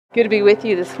Good to be with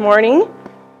you this morning.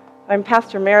 I'm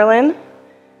Pastor Marilyn.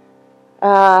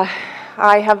 I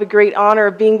have the great honor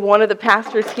of being one of the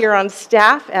pastors here on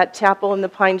staff at Chapel in the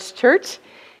Pines Church.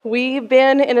 We've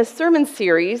been in a sermon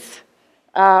series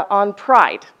on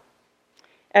pride.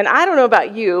 And I don't know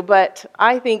about you, but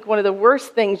I think one of the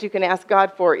worst things you can ask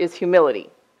God for is humility,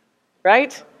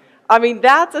 right? I mean,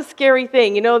 that's a scary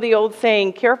thing. You know the old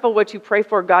saying, careful what you pray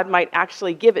for, God might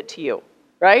actually give it to you,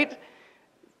 right?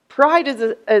 Pride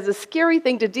is a scary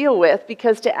thing to deal with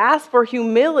because to ask for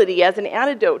humility as an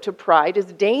antidote to pride is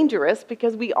dangerous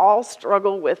because we all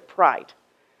struggle with pride.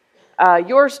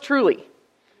 Yours truly.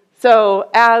 So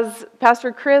as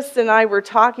Pastor Chris and I were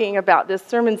talking about this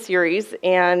sermon series,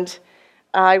 and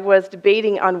I was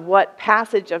debating on what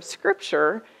passage of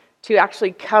Scripture to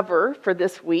actually cover for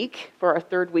this week, for our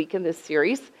third week in this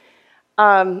series,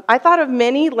 I thought of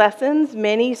many lessons,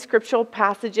 many scriptural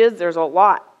passages. There's a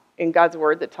lot in God's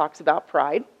Word that talks about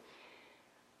pride.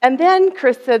 And then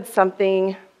Chris said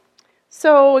something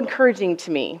so encouraging to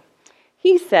me.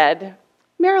 He said,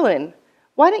 Marilyn,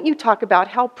 why don't you talk about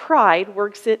how pride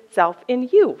works itself in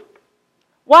you?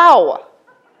 Wow!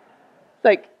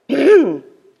 Like,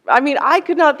 I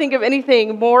could not think of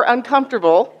anything more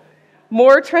uncomfortable,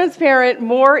 more transparent,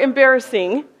 more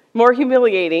embarrassing, more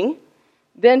humiliating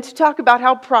than to talk about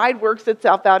how pride works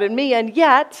itself out in me, and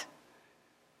yet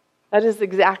that is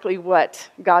exactly what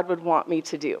God would want me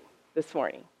to do this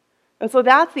morning. And so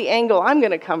that's the angle I'm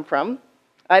going to come from.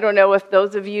 I don't know if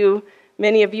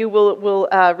many of you will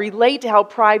relate to how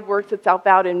pride works itself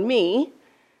out in me,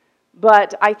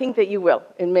 but I think that you will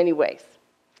in many ways.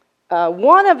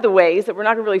 One of the ways that we're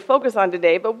not going to really focus on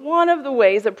today, but one of the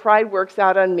ways that pride works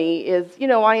out on me is,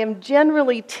 I am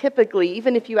generally, typically,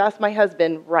 even if you ask my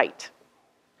husband, right.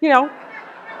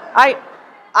 I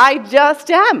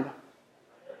just am.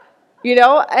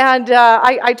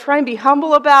 I try and be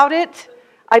humble about it.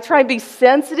 I try and be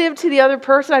sensitive to the other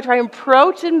person. I try and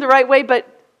approach them the right way, but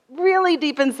really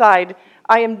deep inside,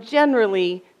 I am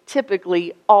generally,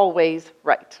 typically, always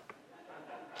right.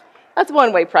 That's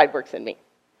one way pride works in me.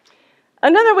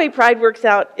 Another way pride works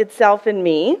out itself in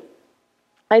me,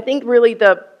 I think really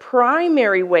the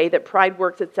primary way that pride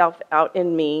works itself out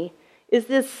in me is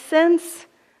this sense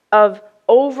of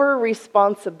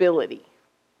over-responsibility.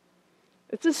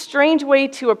 It's a strange way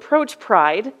to approach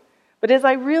pride, but as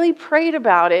I really prayed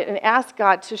about it and asked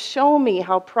God to show me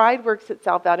how pride works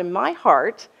itself out in my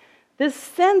heart, this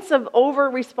sense of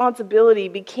over-responsibility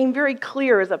became very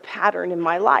clear as a pattern in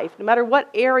my life, no matter what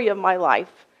area of my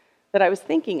life that I was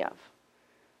thinking of.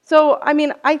 So,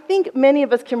 I think many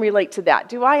of us can relate to that.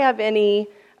 Do I have any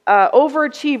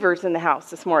overachievers in the house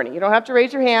this morning? You don't have to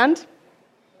raise your hand.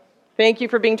 Thank you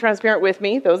for being transparent with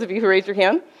me, those of you who raised your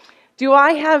hand. Do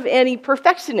I have any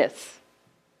perfectionists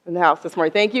in the house this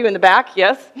morning? Thank you. In the back,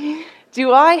 yes.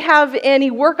 Do I have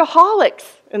any workaholics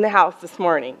in the house this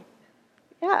morning?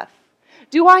 Yes.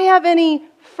 Do I have any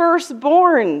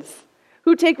firstborns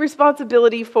who take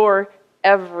responsibility for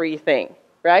everything,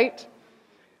 right?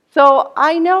 So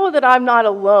I know that I'm not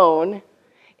alone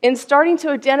in starting to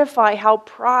identify how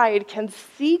pride can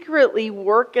secretly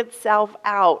work itself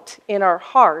out in our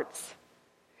hearts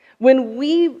when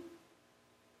we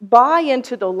buy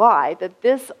into the lie that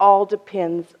this all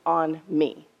depends on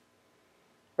me,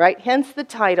 right? Hence the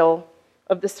title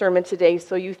of the sermon today,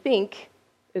 So You Think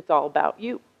It's All About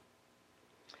You.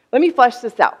 Let me flesh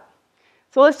this out.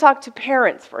 So let's talk to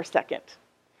parents for a second.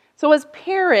 So as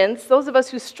parents, those of us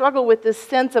who struggle with this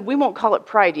sense of, we won't call it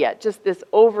pride yet, just this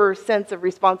over sense of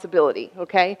responsibility,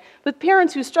 okay? But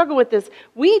parents who struggle with this,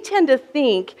 we tend to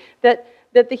think that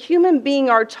the human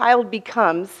being our child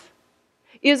becomes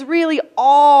is really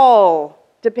all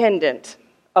dependent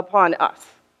upon us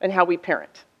and how we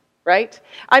parent, right?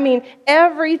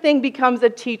 Everything becomes a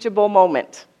teachable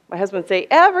moment. My husband would say,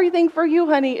 everything for you,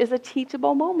 honey, is a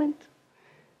teachable moment.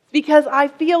 Because I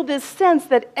feel this sense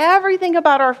that everything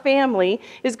about our family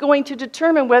is going to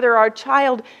determine whether our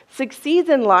child succeeds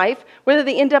in life, whether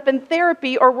they end up in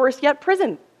therapy, or worse yet,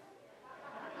 prison.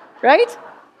 Right?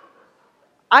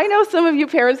 I know some of you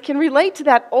parents can relate to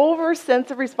that over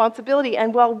sense of responsibility.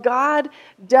 And while God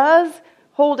does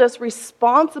hold us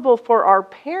responsible for our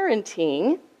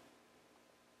parenting,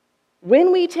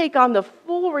 when we take on the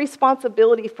full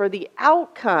responsibility for the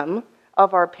outcome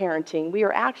of our parenting, we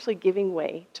are actually giving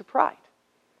way to pride.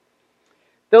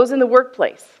 Those in the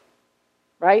workplace,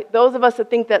 right? Those of us that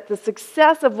think that the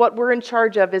success of what we're in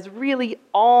charge of is really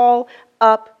all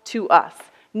up to us.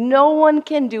 No one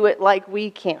can do it like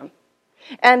we can.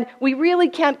 And we really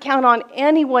can't count on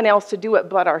anyone else to do it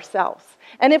but ourselves.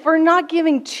 And if we're not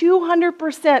giving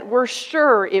 200%, we're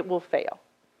sure it will fail.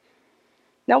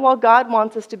 Now, while God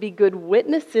wants us to be good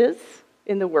witnesses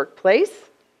in the workplace,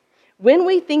 when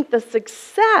we think the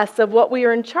success of what we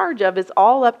are in charge of is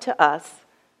all up to us,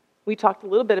 we talked a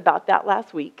little bit about that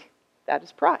last week, that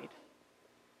is pride.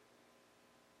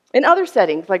 In other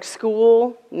settings like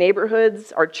school,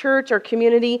 neighborhoods, our church, our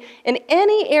community, in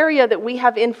any area that we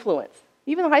have influence,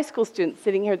 even the high school students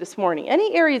sitting here this morning,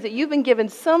 any areas that you've been given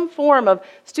some form of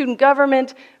student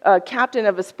government, captain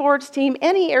of a sports team,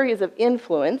 any areas of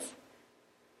influence,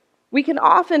 we can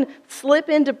often slip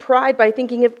into pride by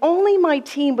thinking, if only my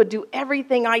team would do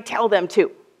everything I tell them to,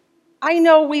 I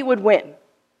know we would win.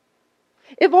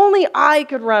 If only I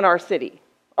could run our city,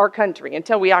 our country,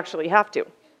 until we actually have to,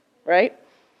 right?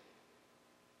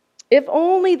 If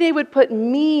only they would put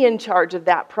me in charge of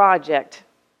that project,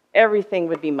 everything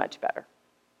would be much better.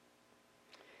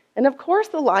 And of course,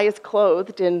 the lie is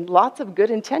clothed in lots of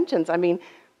good intentions. I mean,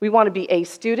 we want to be A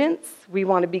students, we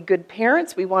want to be good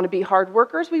parents, we want to be hard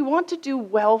workers, we want to do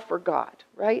well for God,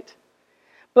 right?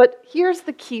 But here's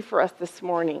the key for us this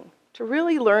morning, to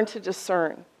really learn to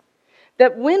discern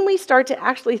that when we start to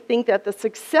actually think that the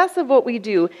success of what we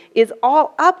do is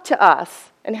all up to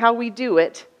us and how we do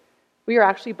it, we are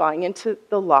actually buying into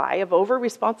the lie of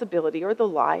over-responsibility or the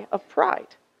lie of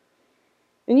pride.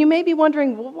 And you may be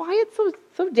wondering, well, why it's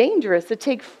so dangerous to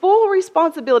take full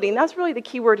responsibility, and that's really the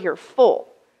key word here, full.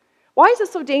 Why is it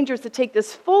so dangerous to take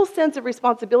this full sense of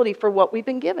responsibility for what we've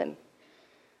been given?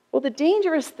 Well, the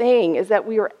dangerous thing is that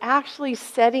we are actually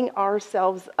setting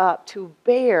ourselves up to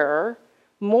bear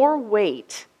more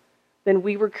weight than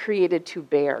we were created to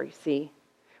bear, you see,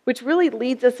 which really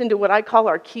leads us into what I call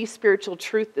our key spiritual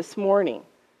truth this morning.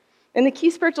 And the key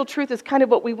spiritual truth is kind of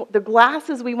the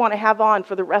glasses we want to have on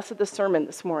for the rest of the sermon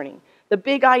this morning, the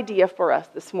big idea for us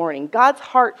this morning, God's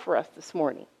heart for us this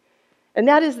morning. And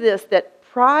that is this, that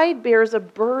pride bears a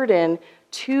burden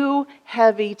too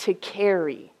heavy to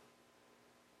carry.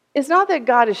 It's not that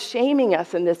God is shaming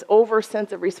us in this over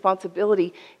sense of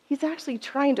responsibility. He's actually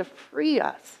trying to free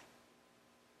us.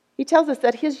 He tells us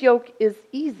that his yoke is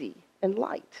easy and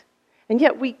light. And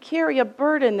yet we carry a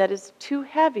burden that is too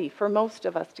heavy for most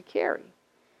of us to carry.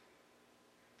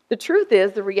 The truth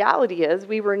is, the reality is,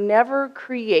 we were never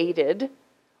created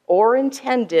or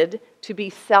intended to be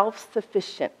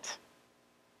self-sufficient.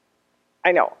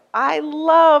 I know, I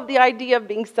love the idea of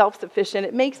being self-sufficient.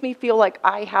 It makes me feel like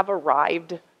I have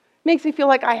arrived. It makes me feel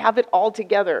like I have it all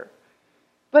together.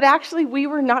 But actually, we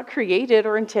were not created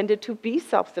or intended to be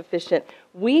self-sufficient.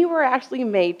 We were actually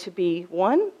made to be,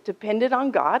 one, dependent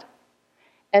on God,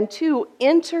 and two,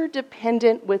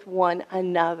 interdependent with one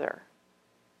another.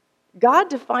 God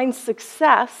defines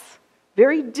success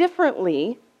very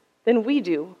differently than we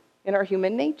do in our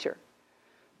human nature.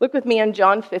 Look with me on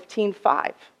John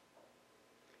 15:5.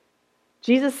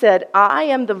 Jesus said, I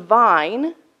am the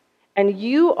vine, and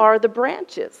you are the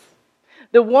branches.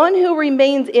 The one who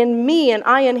remains in me and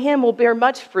I in him will bear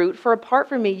much fruit, for apart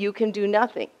from me you can do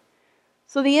nothing.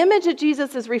 So the image that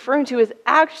Jesus is referring to is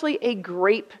actually a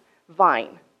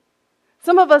grapevine.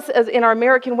 Some of us, as in our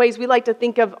American ways, we like to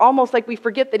think of almost like we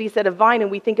forget that he said a vine and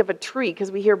we think of a tree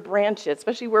because we hear branches,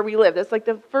 especially where we live. That's like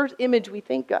the first image we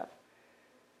think of.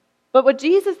 But what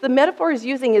Jesus, the metaphor is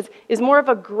using is more of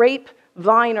a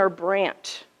grapevine or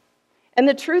branch. And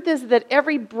the truth is that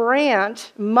every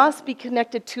branch must be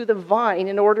connected to the vine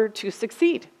in order to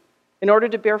succeed, in order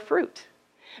to bear fruit.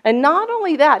 And not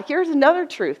only that, here's another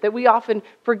truth that we often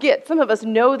forget. Some of us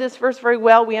know this verse very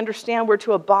well. We understand we're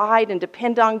to abide and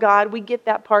depend on God. We get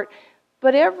that part.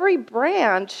 But every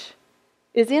branch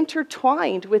is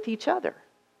intertwined with each other.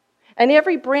 And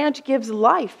every branch gives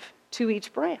life to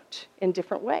each branch in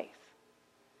different ways.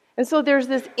 And so there's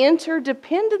this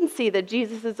interdependency that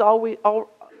Jesus is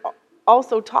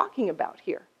also talking about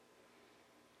here.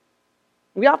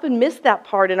 We often miss that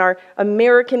part in our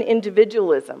American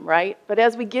individualism, right? But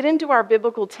as we get into our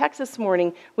biblical text this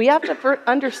morning, we have to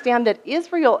understand that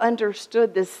Israel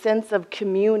understood this sense of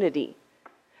community,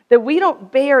 that we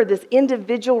don't bear this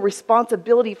individual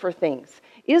responsibility for things.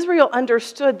 Israel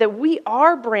understood that we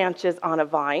are branches on a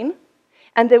vine,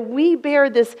 and that we bear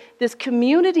this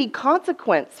community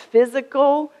consequence,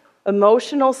 physical,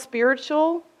 emotional,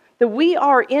 spiritual, that we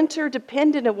are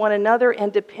interdependent of one another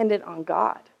and dependent on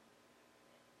God.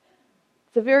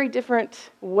 It's a very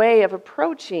different way of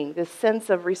approaching this sense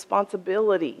of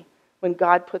responsibility when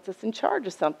God puts us in charge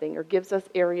of something or gives us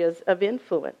areas of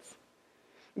influence.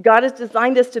 God has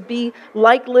designed us to be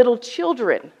like little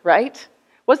children, right?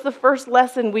 What's the first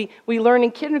lesson we learn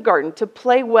in kindergarten? To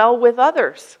play well with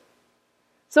others.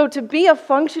 So to be a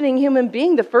functioning human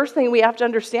being, the first thing we have to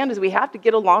understand is we have to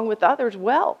get along with others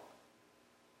well.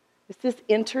 It's this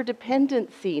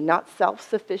interdependency, not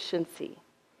self-sufficiency.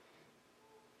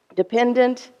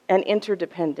 dependent and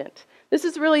interdependent. This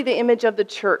is really the image of the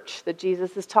church that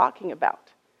Jesus is talking about.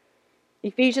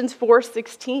 Ephesians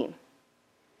 4:16.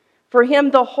 For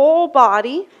him, the whole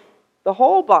body,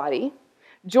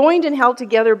 joined and held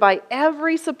together by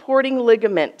every supporting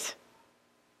ligament.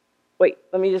 Wait,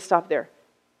 let me just stop there.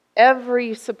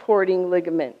 Every supporting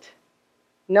ligament.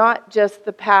 Not just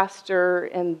the pastor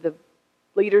and the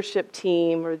leadership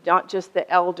team, or not just the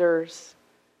elders,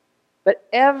 but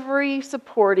every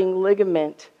supporting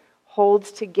ligament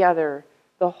holds together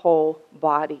the whole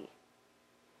body.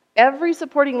 Every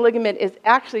supporting ligament is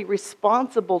actually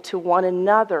responsible to one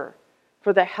another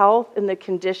for the health and the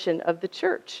condition of the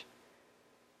church.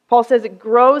 Paul says it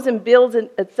grows and builds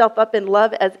itself up in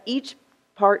love as each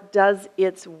part does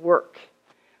its work.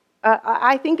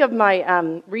 I think of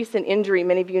my recent injury.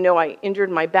 Many of you know I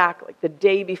injured my back like the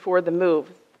day before the move.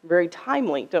 Very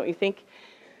timely, don't you think?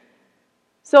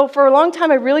 So for a long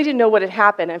time, I really didn't know what had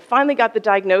happened. I finally got the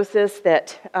diagnosis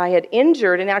that I had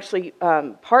injured and actually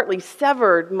partly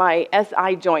severed my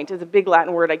SI joint. It's a big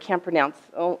Latin word I can't pronounce.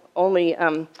 Only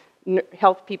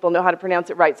health people know how to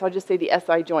pronounce it right, so I'll just say the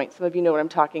SI joint. Some of you know what I'm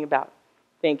talking about.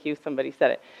 Thank you, somebody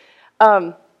said it.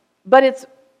 But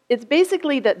it's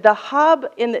basically the hub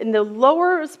in the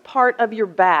lowest part of your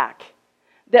back,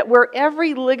 that where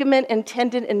every ligament and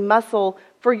tendon and muscle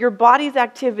for your body's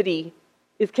activity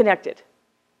is connected.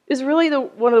 Is really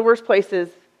one of the worst places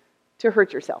to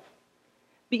hurt yourself.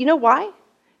 But you know why?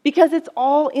 Because it's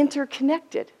all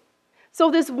interconnected.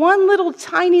 So this one little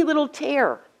tiny little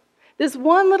tear, this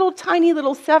one little tiny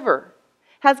little sever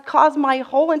has caused my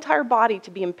whole entire body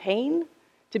to be in pain,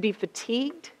 to be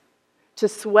fatigued, to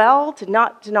swell, to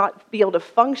not be able to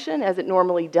function as it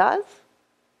normally does.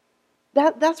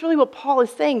 That's really what Paul is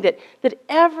saying, that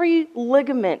every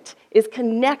ligament is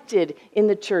connected in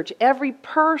the church. Every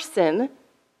person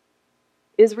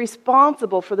is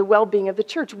responsible for the well-being of the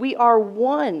church. We are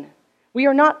one. We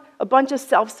are not a bunch of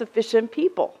self-sufficient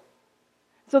people.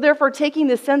 So therefore, taking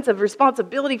this sense of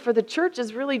responsibility for the church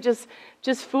is really just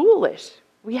foolish.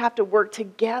 We have to work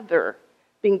together,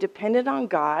 being dependent on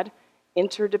God,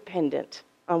 interdependent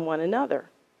on one another.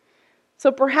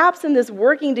 So perhaps in this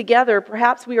working together,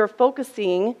 perhaps we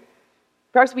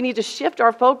need to shift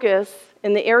our focus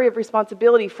in the area of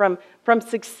responsibility from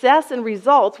success and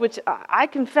results, which I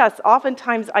confess,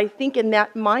 oftentimes I think in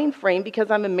that mind frame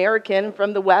because I'm American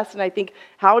from the West, and I think,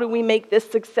 how do we make this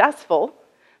successful?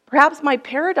 Perhaps my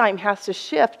paradigm has to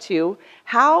shift to,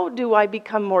 how do I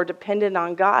become more dependent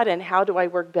on God, and how do I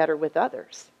work better with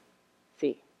others?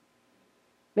 See,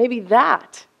 maybe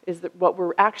that is what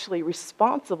we're actually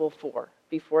responsible for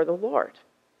before the Lord.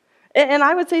 And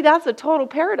I would say that's a total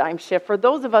paradigm shift for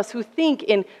those of us who think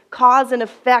in cause and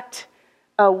effect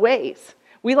ways.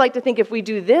 We like to think if we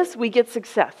do this, we get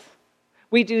success.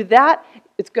 We do that,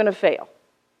 it's going to fail.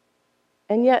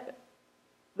 And yet,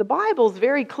 the Bible's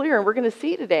very clear, and we're going to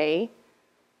see today,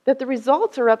 that the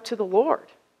results are up to the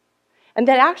Lord. And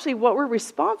that actually what we're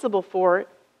responsible for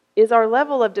is our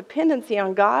level of dependency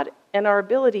on God and our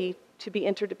ability to be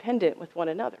interdependent with one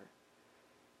another.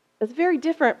 It's very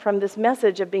different from this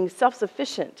message of being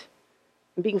self-sufficient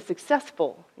and being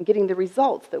successful and getting the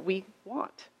results that we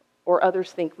want or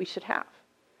others think we should have.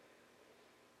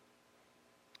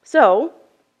 So,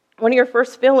 one of your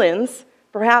first fill-ins,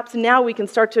 perhaps now we can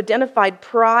start to identify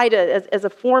pride as a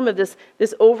form of this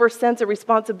over sense of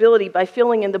responsibility by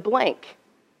filling in the blank.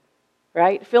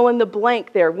 Right? Fill in the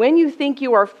blank there. When you think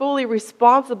you are fully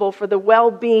responsible for the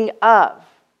well-being of.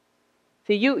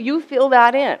 See, you fill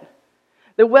that in.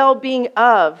 The well-being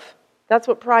of, that's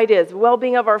what pride is, the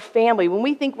well-being of our family. When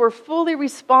we think we're fully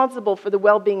responsible for the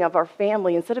well-being of our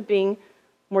family, instead of being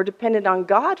more dependent on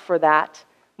God for that,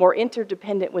 more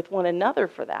interdependent with one another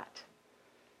for that.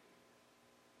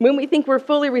 When we think we're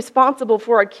fully responsible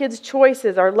for our kids'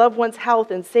 choices, our loved ones'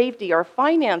 health and safety, our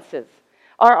finances,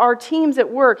 our teams at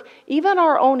work, even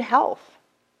our own health.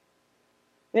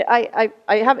 I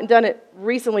haven't done it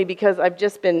recently because I've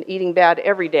just been eating bad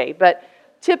every day, but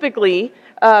typically,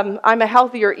 I'm a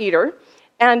healthier eater,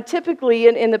 and typically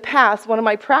in the past, one of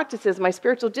my practices, my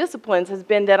spiritual disciplines, has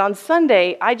been that on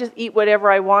Sunday, I just eat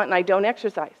whatever I want and I don't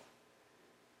exercise.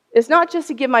 It's not just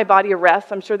to give my body a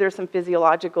rest. I'm sure there's some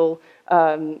physiological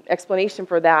explanation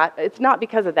for that. It's not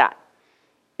because of that.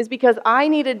 It's because I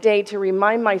need a day to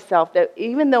remind myself that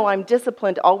even though I'm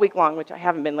disciplined all week long, which I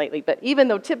haven't been lately, but even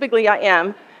though typically I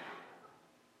am,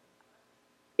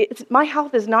 my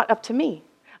health is not up to me.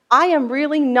 I am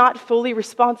really not fully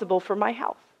responsible for my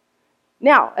health.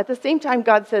 Now, at the same time,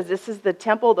 God says this is the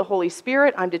temple of the Holy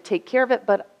Spirit. I'm to take care of it,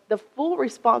 but the full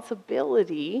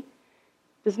responsibility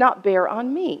does not bear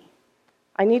on me.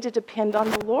 I need to depend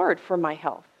on the Lord for my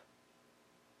health.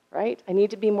 right? I need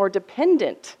to be more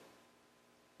dependent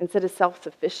instead of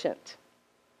self-sufficient.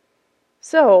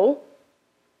 So,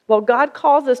 while God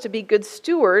calls us to be good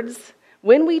stewards,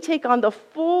 when we take on the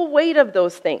full weight of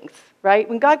those things, right?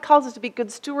 When God calls us to be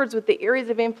good stewards with the areas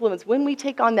of influence, when we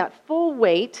take on that full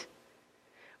weight,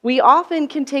 we often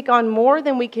can take on more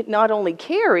than we can not only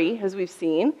carry, as we've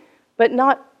seen, but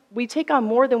we take on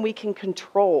more than we can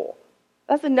control.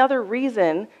 That's another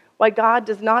reason why God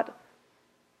does not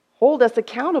hold us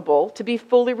accountable to be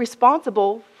fully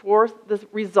responsible for the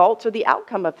results or the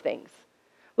outcome of things.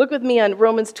 Look with me on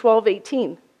Romans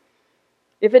 12:18.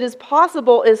 If it is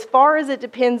possible, as far as it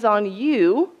depends on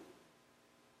you,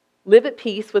 live at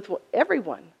peace with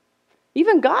everyone.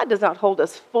 Even God does not hold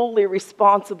us fully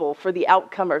responsible for the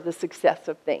outcome or the success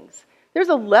of things. There's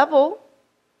a level,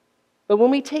 but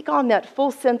when we take on that full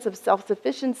sense of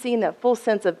self-sufficiency and that full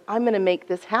sense of, I'm going to make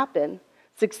this happen,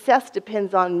 success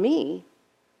depends on me,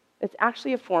 it's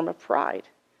actually a form of pride.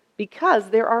 Because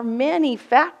there are many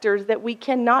factors that we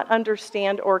cannot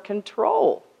understand or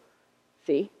control.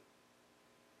 See?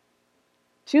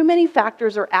 Too many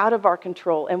factors are out of our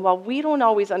control. And while we don't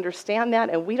always understand that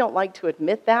and we don't like to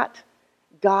admit that,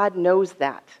 God knows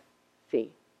that.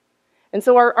 See? And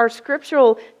so our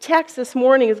scriptural text this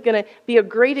morning is going to be a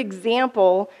great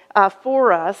example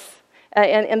for us.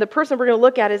 And the person we're going to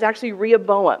look at is actually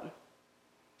Rehoboam.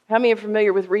 How many are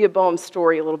familiar with Rehoboam's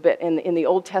story a little bit in the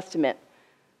Old Testament?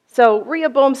 So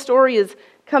Rehoboam's story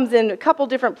comes in a couple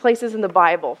different places in the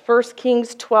Bible. 1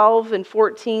 Kings 12 and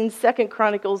 14, 2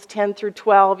 Chronicles 10 through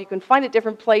 12. You can find it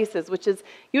different places, which is,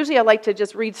 usually I like to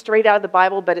just read straight out of the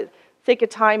Bible, but at sake of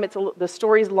time, the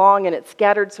story's long and it's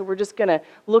scattered, so we're just going to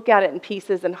look at it in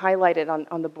pieces and highlight it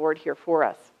on the board here for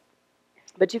us.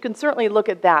 But you can certainly look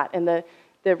at that, and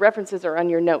the references are on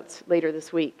your notes later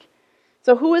this week.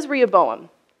 So who is Rehoboam?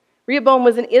 Rehoboam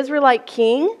was an Israelite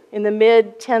king in the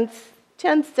mid-10th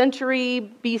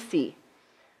century BC.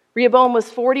 Rehoboam was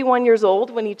 41 years old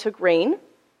when he took reign.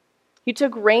 He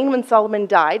took reign when Solomon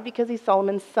died because he's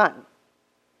Solomon's son.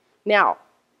 Now,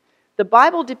 the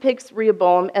Bible depicts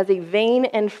Rehoboam as a vain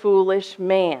and foolish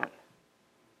man.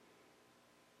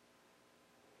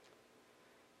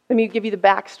 Let me give you the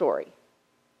backstory.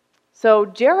 So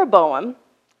Jeroboam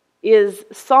is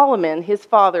Solomon, his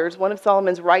father's, one of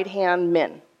Solomon's right-hand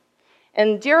men.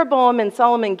 And Jeroboam and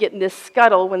Solomon get in this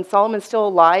scuttle when Solomon's still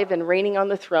alive and reigning on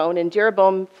the throne, and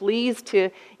Jeroboam flees to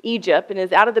Egypt and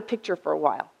is out of the picture for a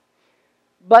while.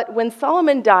 But when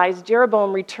Solomon dies,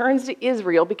 Jeroboam returns to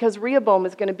Israel because Rehoboam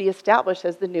is going to be established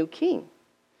as the new king.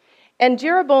 And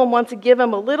Jeroboam wants to give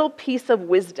him a little piece of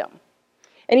wisdom.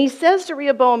 And he says to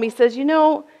Rehoboam, he says, you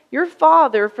know, your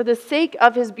father, for the sake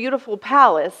of his beautiful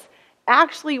palace,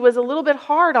 actually was a little bit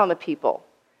hard on the people.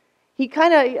 He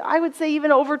kind of, I would say,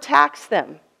 even overtaxed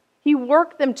them. He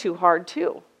worked them too hard,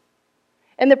 too.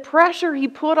 And the pressure he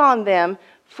put on them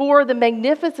for the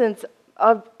magnificence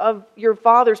of your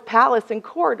father's palace and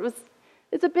court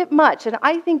is a bit much. And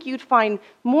I think you'd find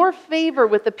more favor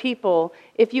with the people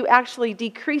if you actually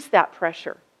decrease that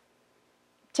pressure.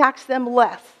 Tax them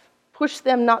less. Push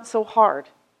them not so hard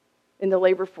in the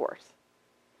labor force.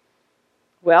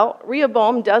 Well,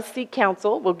 Rehoboam does seek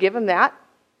counsel. We'll give him that.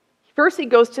 First, he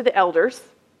goes to the elders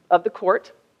of the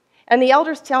court, and the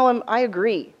elders tell him, I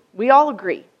agree. We all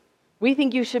agree. We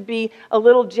think you should be a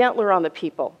little gentler on the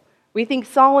people. We think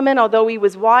Solomon, although he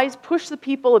was wise, pushed the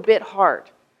people a bit hard.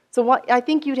 So I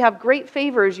think you'd have great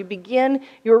favor as you begin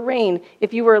your reign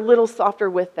if you were a little softer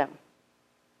with them.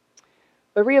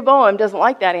 But Rehoboam doesn't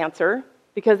like that answer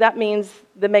because that means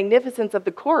the magnificence of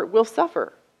the court will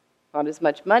suffer. Not as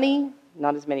much money,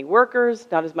 not as many workers,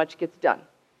 not as much gets done.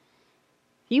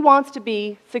 He wants to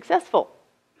be successful.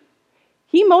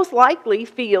 He most likely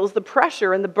feels the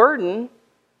pressure and the burden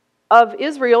of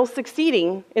Israel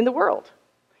succeeding in the world.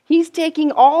 He's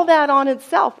taking all that on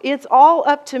itself. It's all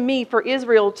up to me for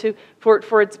Israel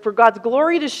for God's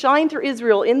glory to shine through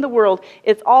Israel in the world.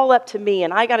 It's all up to me,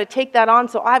 and I got to take that on,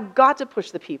 so I've got to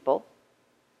push the people.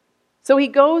 So he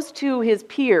goes to his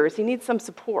peers. He needs some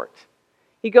support.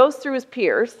 He goes through his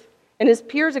peers, and his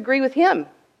peers agree with him.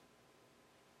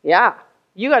 Yeah.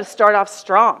 You got to start off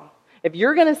strong. If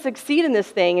you're going to succeed in this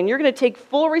thing and you're going to take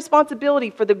full responsibility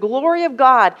for the glory of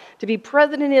God to be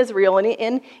present in Israel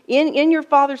and in your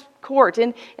father's court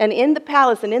and in the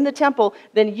palace and in the temple,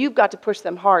 then you've got to push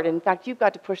them hard. In fact, you've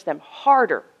got to push them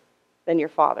harder than your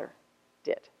father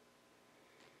did.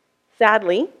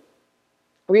 Sadly,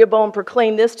 Rehoboam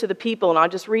proclaimed this to the people, and I'll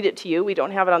just read it to you. We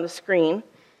don't have it on the screen.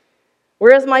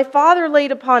 Whereas my father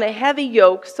laid upon a heavy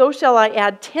yoke, so shall I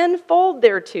add tenfold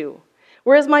thereto.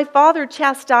 Whereas my father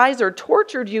chastised or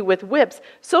tortured you with whips,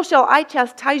 so shall I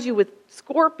chastise you with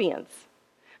scorpions.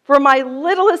 For my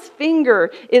littlest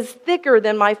finger is thicker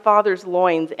than my father's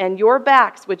loins, and your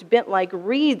backs, which bent like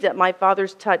reeds at my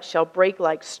father's touch, shall break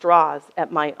like straws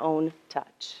at my own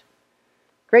touch.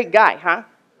 Great guy, huh?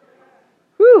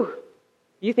 Whew.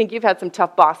 You think you've had some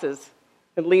tough bosses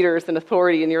and leaders and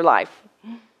authority in your life.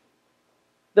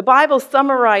 The Bible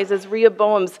summarizes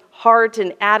Rehoboam's heart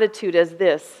and attitude as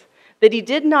this, that he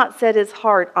did not set his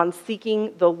heart on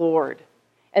seeking the Lord.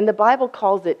 And the Bible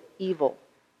calls it evil,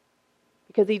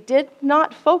 because he did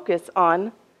not focus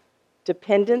on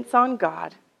dependence on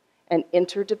God and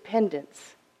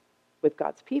interdependence with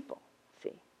God's people.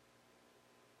 See?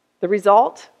 The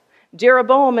result?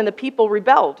 Jeroboam and the people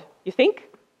rebelled. You think?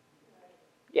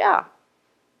 Yeah.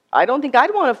 I don't think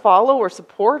I'd want to follow or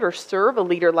support or serve a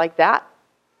leader like that.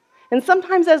 And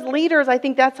sometimes as leaders, I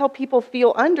think that's how people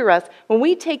feel under us. When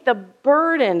we take the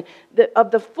burden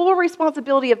of the full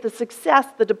responsibility of the success,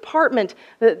 the department,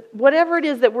 whatever it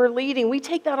is that we're leading, we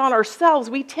take that on ourselves.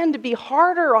 We tend to be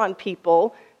harder on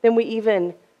people than we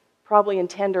even probably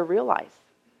intend or realize.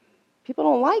 People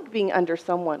don't like being under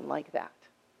someone like that.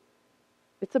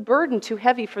 It's a burden too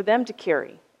heavy for them to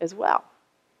carry as well.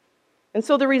 And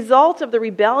so the result of the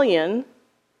rebellion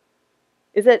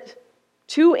is that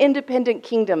 2 independent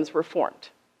kingdoms were formed.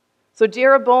 So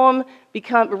Jeroboam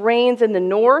reigns in the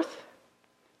north,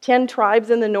 10 tribes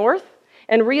in the north,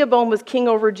 and Rehoboam was king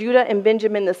over Judah and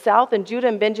Benjamin in the south, and Judah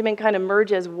and Benjamin kind of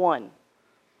merge as one.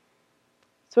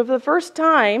 So for the first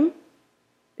time,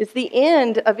 it's the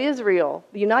end of Israel,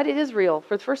 the united Israel.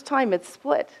 For the first time, it's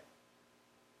split.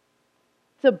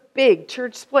 It's a big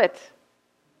church split.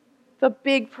 It's a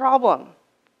big problem.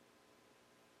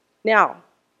 Now,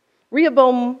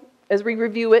 Rehoboam, as we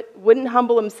review it, wouldn't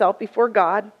humble himself before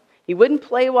God. He wouldn't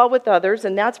play well with others,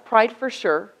 and that's pride for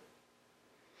sure.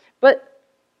 But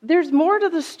there's more to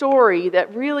the story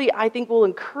that really, I think, will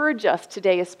encourage us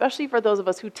today, especially for those of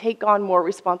us who take on more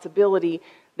responsibility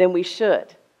than we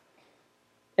should.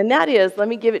 And that is, let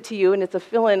me give it to you, and it's a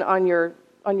fill-in on your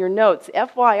notes.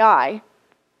 FYI,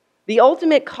 the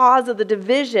ultimate cause of the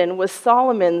division was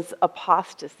Solomon's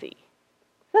apostasy.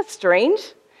 That's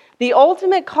strange. The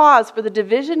ultimate cause for the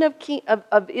division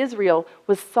of Israel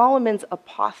was Solomon's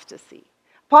apostasy.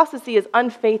 Apostasy is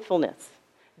unfaithfulness,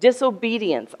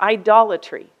 disobedience,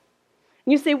 idolatry.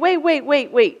 And you say,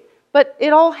 wait. But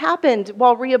it all happened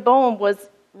while Rehoboam was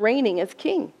reigning as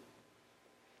king.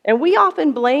 And we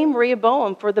often blame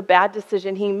Rehoboam for the bad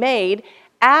decision he made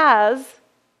as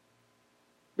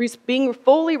being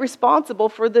fully responsible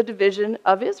for the division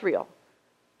of Israel.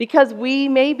 Because we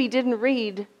maybe didn't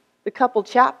read the couple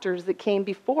chapters that came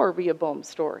before Rehoboam's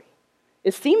story.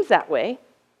 It seems that way.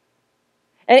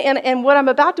 And what I'm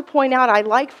about to point out, I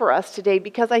like for us today,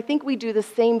 because I think we do the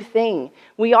same thing.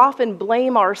 We often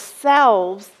blame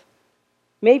ourselves,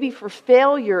 maybe for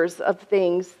failures of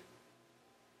things,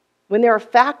 when there are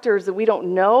factors that we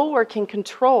don't know or can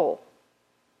control.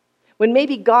 When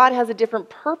maybe God has a different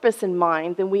purpose in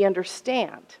mind than we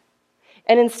understand.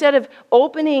 And instead of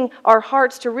opening our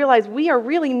hearts to realize we are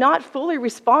really not fully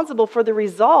responsible for the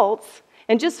results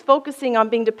and just focusing on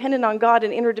being dependent on God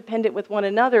and interdependent with one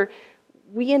another,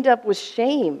 we end up with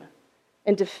shame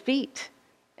and defeat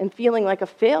and feeling like a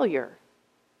failure.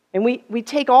 And we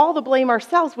take all the blame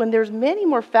ourselves when there's many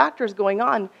more factors going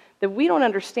on that we don't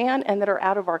understand and that are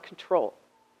out of our control.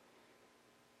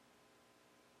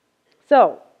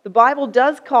 So, the Bible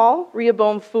does call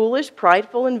Rehoboam foolish,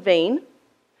 prideful, and vain.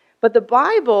 But the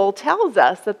Bible tells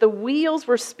us that the wheels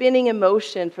were spinning in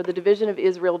motion for the division of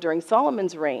Israel during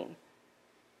Solomon's reign.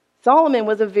 Solomon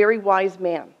was a very wise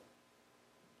man.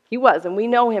 He was, and we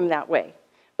know him that way.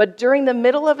 But during the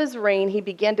middle of his reign, he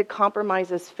began to compromise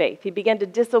his faith. He began to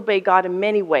disobey God in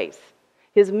many ways.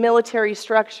 His military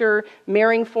structure,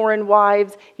 marrying foreign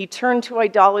wives, he turned to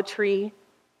idolatry.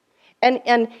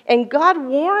 And God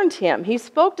warned him. He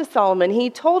spoke to Solomon. He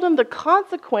told him the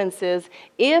consequences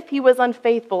if he was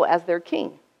unfaithful as their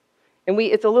king. And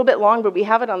it's a little bit long, but we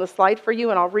have it on the slide for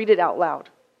you, and I'll read it out loud.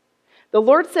 The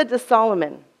Lord said to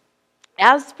Solomon,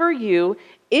 "As for you,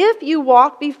 if you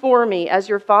walk before me as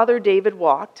your father David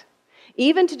walked,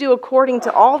 even to do according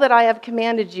to all that I have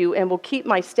commanded you, and will keep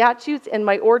my statutes and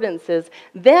my ordinances,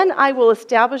 then I will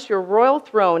establish your royal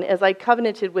throne as I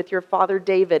covenanted with your father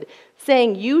David,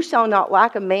 saying, you shall not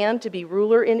lack a man to be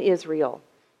ruler in Israel."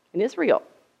 In Israel,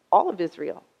 all of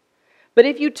Israel. "But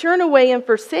if you turn away and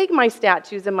forsake my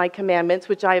statutes and my commandments,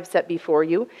 which I have set before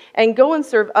you, and go and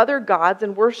serve other gods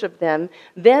and worship them,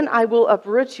 then I will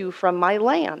uproot you from my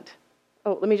land."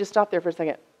 Oh, let me just stop there for a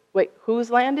second. Wait, whose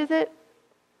land is it?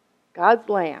 God's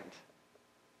land.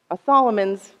 Not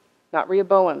Solomon's, not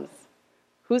Rehoboam's.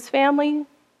 Whose family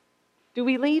do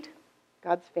we lead?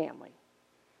 God's family.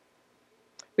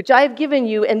 which I have given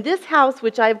you, and this house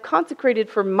which I have consecrated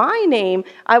for my name,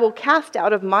 I will cast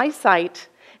out of my sight,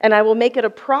 and I will make it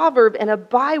a proverb and a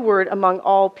byword among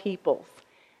all peoples.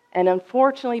 And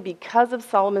unfortunately, because of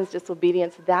Solomon's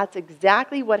disobedience, that's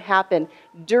exactly what happened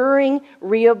during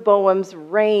Rehoboam's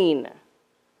reign.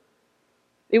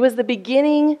 It was the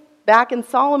beginning, back in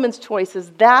Solomon's choices,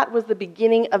 that was the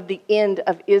beginning of the end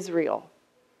of Israel.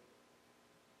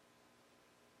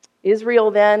 Israel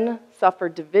then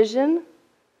suffered division,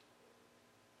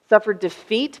 suffered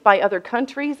defeat by other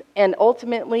countries, and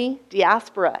ultimately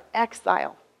diaspora,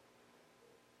 exile.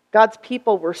 God's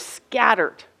people were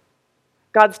scattered.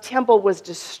 God's temple was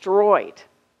destroyed.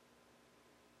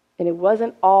 And it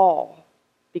wasn't all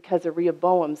because of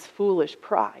Rehoboam's foolish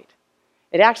pride.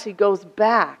 It actually goes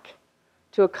back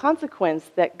to a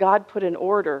consequence that God put in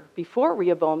order before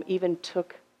Rehoboam even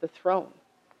took the throne.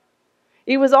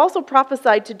 It was also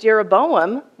prophesied to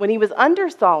Jeroboam when he was under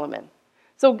Solomon.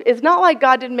 So it's not like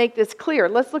God didn't make this clear.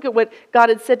 Let's look at what God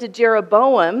had said to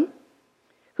Jeroboam,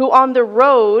 who on the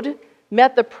road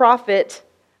met the prophet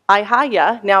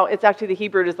Ahiah. Now, it's actually the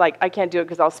Hebrew is like, I can't do it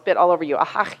because I'll spit all over you.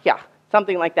 Ahiah,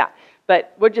 something like that.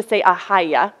 But we'll just say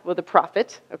Ahiah with the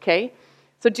prophet, okay?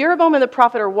 So Jeroboam and the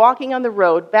prophet are walking on the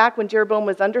road back when Jeroboam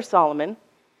was under Solomon,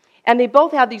 and they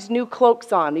both have these new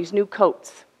cloaks on, these new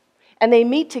coats, and they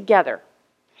meet together.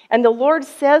 And the Lord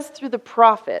says through the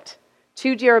prophet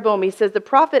to Jeroboam, he says, the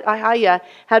prophet Ahiah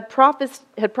had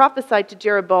prophesied to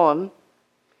Jeroboam.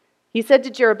 He said to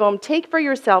Jeroboam, take for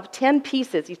yourself 10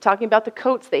 pieces. He's talking about the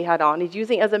coats they had on. He's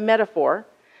using it as a metaphor.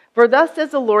 For thus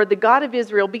says the Lord, the God of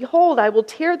Israel, behold, I will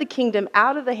tear the kingdom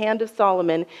out of the hand of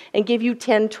Solomon and give you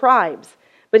 10 tribes.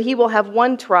 But he will have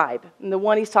one tribe. And the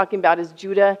one he's talking about is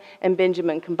Judah and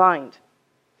Benjamin combined.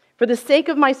 For the sake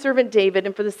of my servant David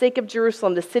and for the sake of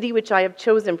Jerusalem, the city which I have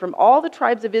chosen from all the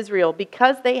tribes of Israel,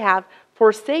 because they have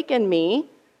forsaken me,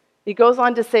 he goes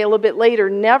on to say a little bit later,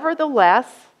 nevertheless,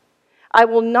 I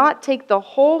will not take the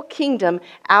whole kingdom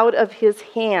out of his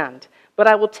hand, but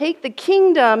I will take the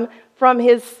kingdom from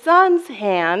his son's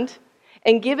hand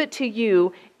and give it to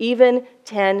you, even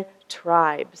 10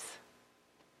 tribes.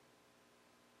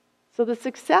 So the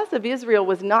success of Israel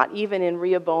was not even in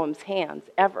Rehoboam's hands,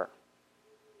 ever.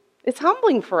 It's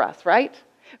humbling for us, right?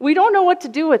 We don't know what to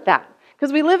do with that.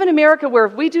 Because we live in America where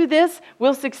if we do this,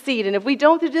 we'll succeed. And if we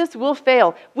don't do this, we'll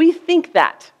fail. We think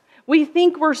that. We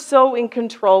think we're so in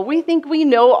control. We think we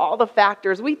know all the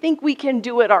factors. We think we can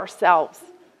do it ourselves.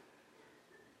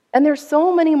 And there's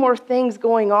so many more things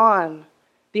going on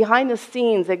behind the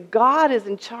scenes that God is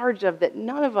in charge of that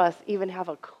none of us even have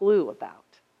a clue about.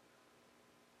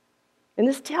 And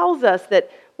this tells us that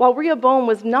while Rehoboam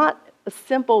was not a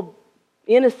simple,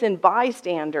 innocent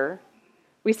bystander,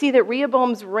 we see that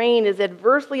Rehoboam's reign is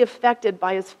adversely affected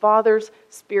by his father's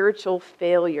spiritual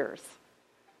failures.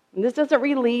 And this doesn't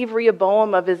relieve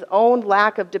Rehoboam of his own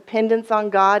lack of dependence on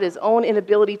God, his own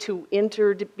inability to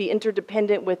be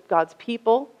interdependent with God's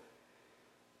people.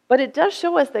 But it does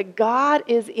show us that God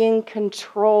is in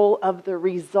control of the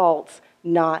results,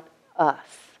 not us.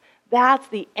 That's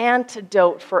the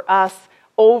antidote for us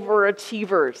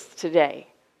overachievers today.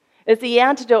 It's the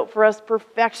antidote for us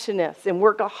perfectionists and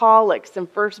workaholics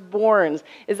and firstborns,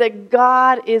 is that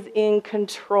God is in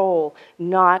control,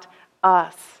 not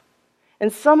us.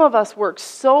 And some of us work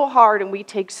so hard and we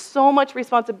take so much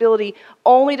responsibility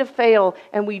only to fail,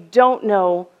 and we don't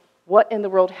know what in the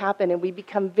world happened, and we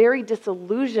become very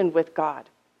disillusioned with God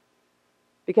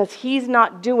because he's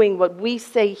not doing what we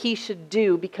say he should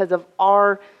do because of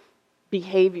our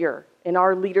behavior and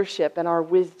our leadership and our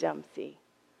wisdom, see.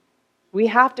 We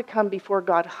have to come before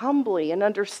God humbly and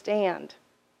understand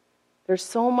there's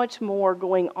so much more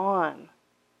going on,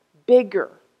 bigger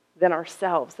than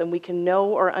ourselves, than we can know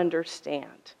or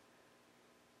understand.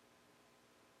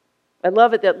 I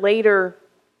love it that later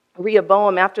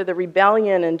Rehoboam, after the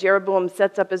rebellion and Jeroboam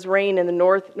sets up his reign in the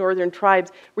northern tribes,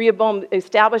 Rehoboam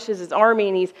establishes his army,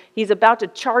 and he's about to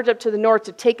charge up to the north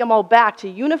to take them all back, to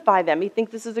unify them. He thinks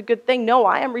this is a good thing. No,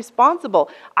 I am responsible.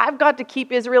 I've got to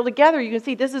keep Israel together. You can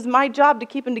see this is my job to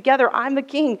keep them together. I'm the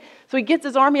king. So he gets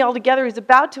his army all together. He's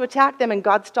about to attack them, and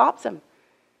God stops him.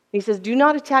 He says, do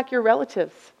not attack your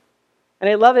relatives. And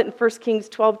I love it in 1 Kings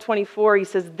 12:24. He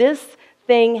says, this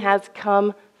thing has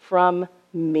come from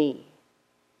me.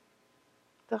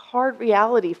 It's a hard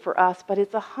reality for us, but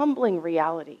it's a humbling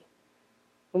reality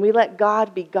when we let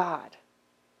God be God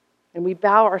and we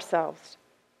bow ourselves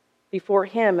before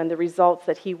him and the results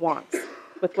that he wants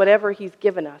with whatever he's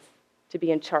given us to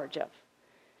be in charge of.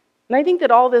 And I think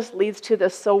that all this leads to the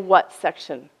so what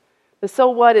section. The so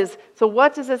what is, so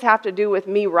what does this have to do with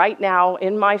me right now,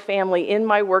 in my family, in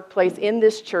my workplace, in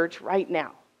this church right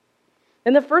now?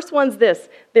 And the first one's this: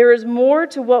 there is more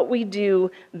to what we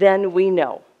do than we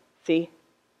know. See?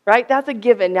 Right? That's a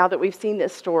given now that we've seen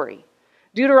this story.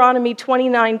 Deuteronomy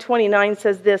 29:29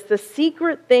 says this: the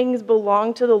secret things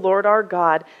belong to the Lord our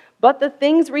God, but the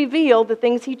things revealed, the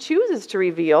things he chooses to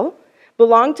reveal,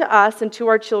 belong to us and to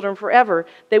our children forever,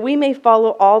 that we may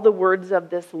follow all the words of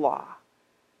this law.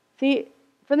 See,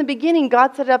 from the beginning,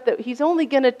 God set it up that he's only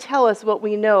going to tell us what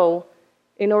we know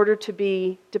in order to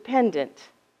be dependent,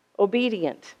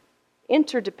 obedient,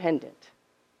 interdependent,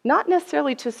 not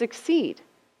necessarily to succeed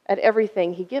at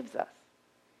everything he gives us.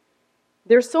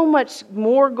 There's so much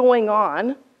more going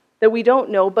on that we don't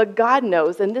know, but God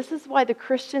knows. And this is why the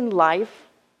Christian life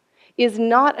is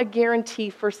not a guarantee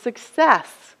for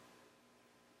success.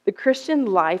 The Christian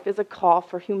life is a call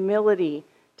for humility,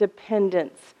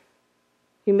 dependence,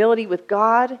 humility with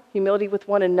God, humility with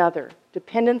one another,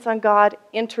 dependence on God,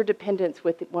 interdependence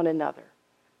with one another.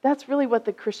 That's really what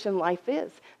the Christian life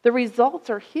is. The results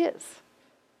are his,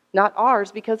 not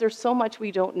ours, because there's so much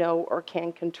we don't know or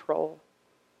can control.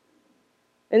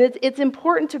 And it's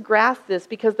important to grasp this,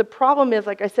 because the problem is,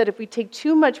 like I said, if we take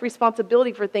too much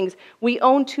responsibility for things, we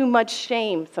own too much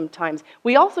shame sometimes.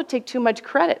 We also take too much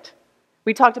credit.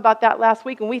 We talked about that last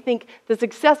week, and we think the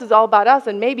success is all about us,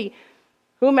 and maybe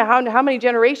how many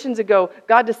generations ago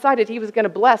God decided he was going to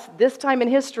bless this time in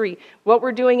history, what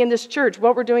we're doing in this church,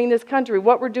 what we're doing in this country,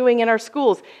 what we're doing in our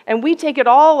schools. And we take it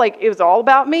all like it was all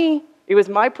about me. It was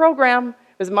my program.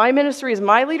 It was my ministry. It was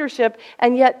my leadership.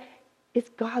 And yet, it's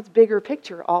God's bigger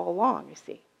picture all along, you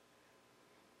see.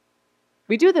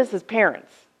 We do this as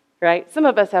parents, right? Some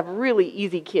of us have really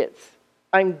easy kids.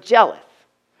 I'm jealous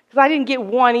because I didn't get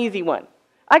one easy one.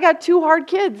 I got two hard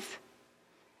kids.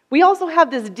 We also have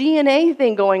this DNA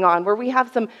thing going on where we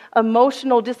have some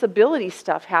emotional disability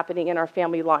stuff happening in our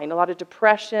family line. A lot of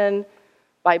depression,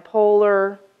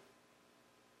 bipolar.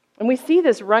 And we see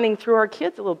this running through our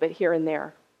kids a little bit here and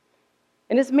there.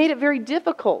 And it's made it very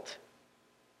difficult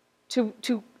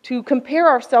to compare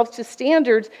ourselves to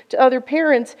standards to other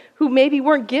parents who maybe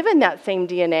weren't given that same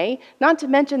DNA, not to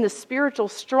mention the spiritual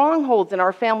strongholds in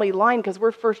our family line because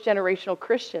we're first-generational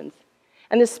Christians.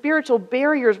 And the spiritual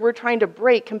barriers we're trying to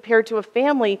break compared to a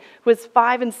family who has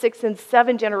 5 and 6 and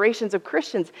 7 generations of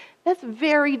Christians. That's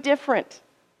very different.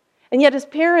 And yet as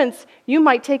parents, you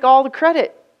might take all the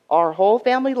credit. Our whole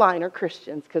family line are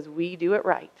Christians because we do it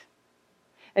right.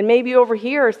 And maybe over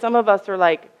here, some of us are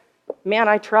like, man,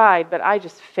 I tried, but I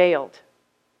just failed.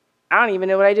 I don't even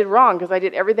know what I did wrong because I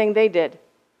did everything they did.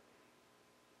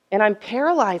 And I'm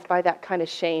paralyzed by that kind of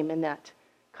shame and that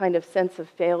kind of sense of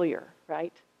failure,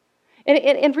 right?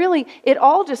 And really, it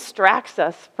all distracts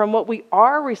us from what we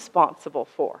are responsible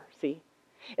for, see?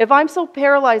 If I'm so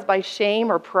paralyzed by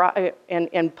shame or pride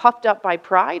and puffed up by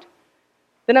pride,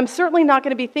 then I'm certainly not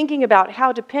going to be thinking about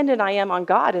how dependent I am on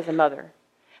God as a mother,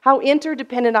 how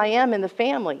interdependent I am in the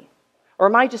family. Or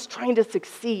am I just trying to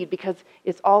succeed because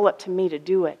it's all up to me to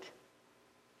do it?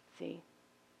 See?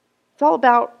 It's all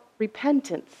about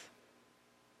repentance,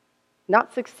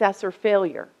 not success or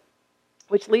failure,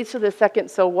 which leads to the second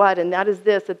so what, and that is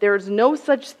this, that there is no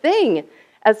such thing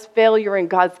as failure in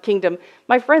God's kingdom.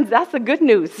 My friends, that's the good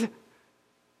news.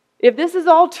 If this is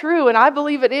all true, and I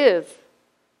believe it is,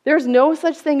 there's no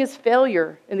such thing as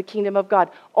failure in the kingdom of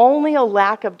God. Only a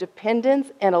lack of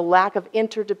dependence and a lack of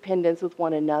interdependence with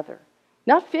one another.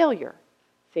 Not failure,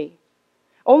 see?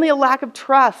 Only a lack of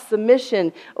trust,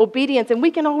 submission, obedience, and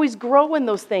we can always grow in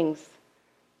those things.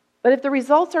 But if the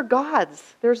results are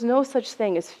God's, there's no such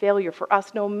thing as failure for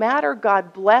us, no matter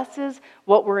God blesses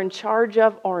what we're in charge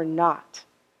of or not.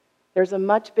 There's a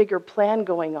much bigger plan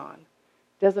going on.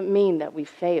 Doesn't mean that we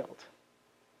failed.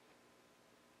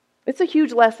 It's a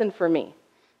huge lesson for me.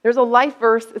 There's a life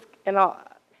verse, and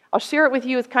I'll share it with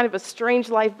you. It's kind of a strange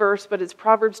life verse, but it's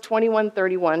Proverbs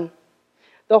 21:31.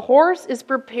 The horse is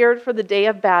prepared for the day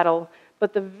of battle,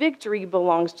 but the victory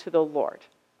belongs to the Lord.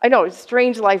 I know, it's a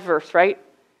strange life verse, right?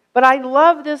 But I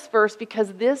love this verse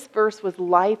because this verse was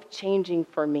life-changing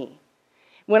for me.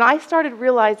 When I started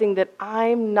realizing that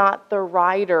I'm not the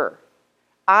rider,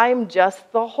 I'm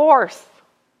just the horse.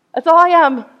 That's all I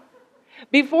am.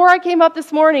 Before I came up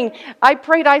this morning, I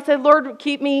prayed, I said, Lord,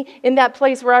 keep me in that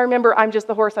place where I remember I'm just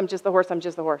the horse, I'm just the horse, I'm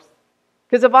just the horse.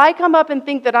 Because if I come up and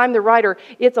think that I'm the rider,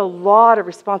 it's a lot of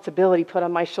responsibility put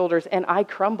on my shoulders, and I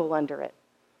crumble under it.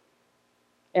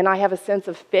 And I have a sense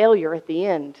of failure at the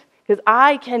end. Because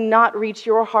I cannot reach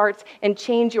your hearts and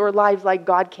change your lives like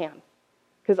God can.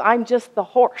 Because I'm just the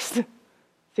horse.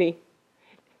 See?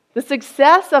 The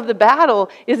success of the battle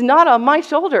is not on my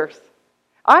shoulders.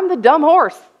 I'm the dumb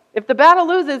horse. If the battle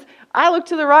loses, I look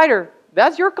to the rider.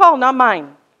 That's your call, not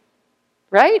mine.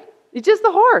 Right? It's just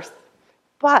the horse.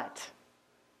 But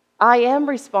I am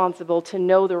responsible to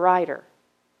know the rider,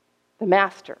 the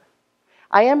master.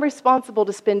 I am responsible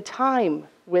to spend time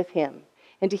with him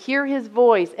and to hear his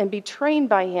voice and be trained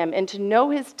by him and to know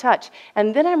his touch.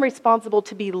 And then I'm responsible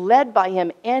to be led by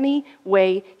him any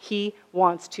way he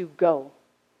wants to go.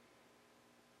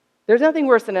 There's nothing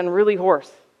worse than an unruly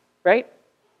horse, right?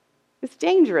 It's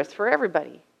dangerous for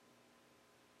everybody.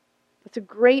 It's a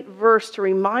great verse to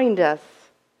remind us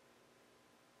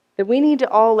that we need to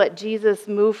all let Jesus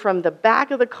move from the back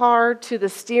of the car to the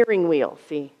steering wheel,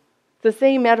 see? It's the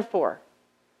same metaphor.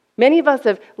 Many of us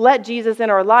have let Jesus in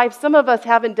our lives. Some of us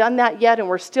haven't done that yet, and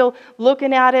we're still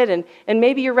looking at it, and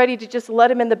maybe you're ready to just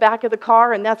let him in the back of the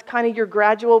car, and that's kind of your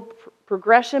gradual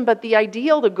progression. But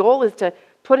the goal is to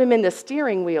put him in the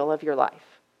steering wheel of your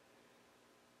life.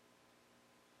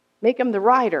 Make him the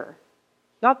rider,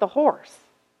 not the horse,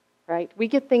 right? We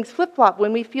get things flip-flop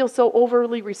when we feel so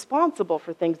overly responsible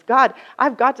for things. God,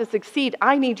 I've got to succeed.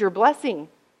 I need your blessing.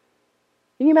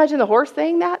 Can you imagine the horse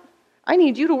saying that? I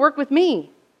need you to work with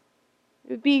me.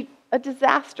 It would be a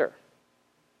disaster.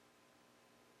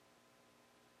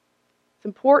 It's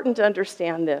important to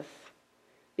understand this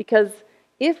because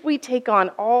if we take on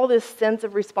all this sense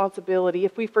of responsibility,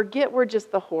 if we forget we're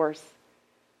just the horse,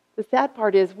 the sad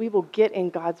part is we will get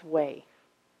in God's way.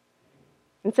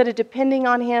 Instead of depending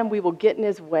on him, we will get in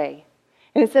his way.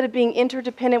 And instead of being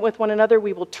interdependent with one another,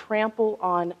 we will trample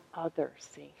on others.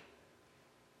 See?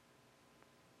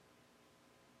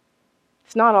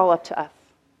 It's not all up to us.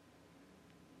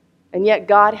 And yet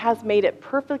God has made it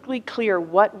perfectly clear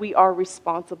what we are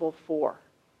responsible for.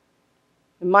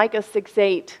 In Micah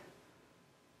 6:8,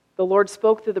 the Lord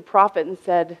spoke through the prophet and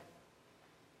said,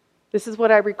 "This is what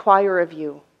I require of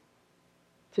you,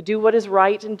 to do what is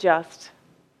right and just,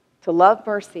 to love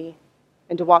mercy,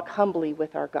 and to walk humbly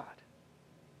with our God."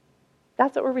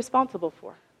 That's what we're responsible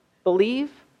for.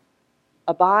 Believe,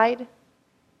 abide,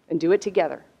 and do it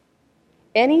together.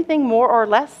 Anything more or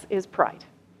less is pride.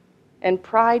 And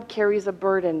pride carries a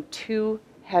burden too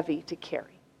heavy to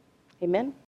carry. Amen?